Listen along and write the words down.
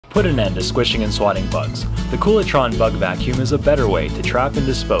Put an end to squishing and swatting bugs. The Koolatron bug vacuum is a better way to trap and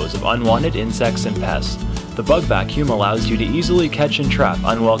dispose of unwanted insects and pests. The bug vacuum allows you to easily catch and trap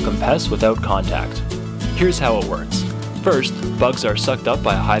unwelcome pests without contact. Here's how it works. First, bugs are sucked up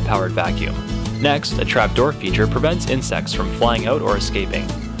by a high-powered vacuum. Next, a trapdoor feature prevents insects from flying out or escaping.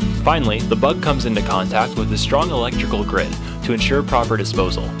 Finally, the bug comes into contact with a strong electrical grid to ensure proper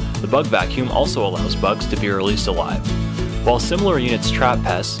disposal. The bug vacuum also allows bugs to be released alive. While similar units trap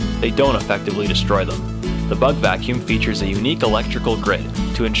pests, they don't effectively destroy them. The bug vacuum features a unique electrical grid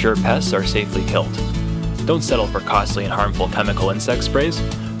to ensure pests are safely killed. Don't settle for costly and harmful chemical insect sprays.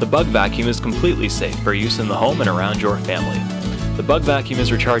 The bug vacuum is completely safe for use in the home and around your family. The bug vacuum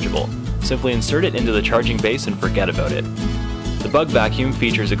is rechargeable. Simply insert it into the charging base and forget about it. The bug vacuum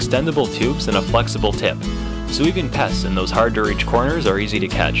features extendable tubes and a flexible tip, so even pests in those hard-to-reach corners are easy to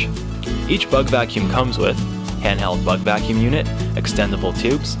catch. Each bug vacuum comes with handheld bug vacuum unit, extendable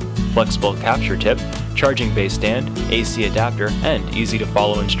tubes, flexible capture tip, charging base stand, AC adapter, and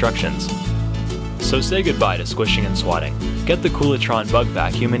easy-to-follow instructions. So say goodbye to squishing and swatting. Get the Koolatron bug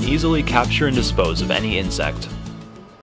vacuum and easily capture and dispose of any insect.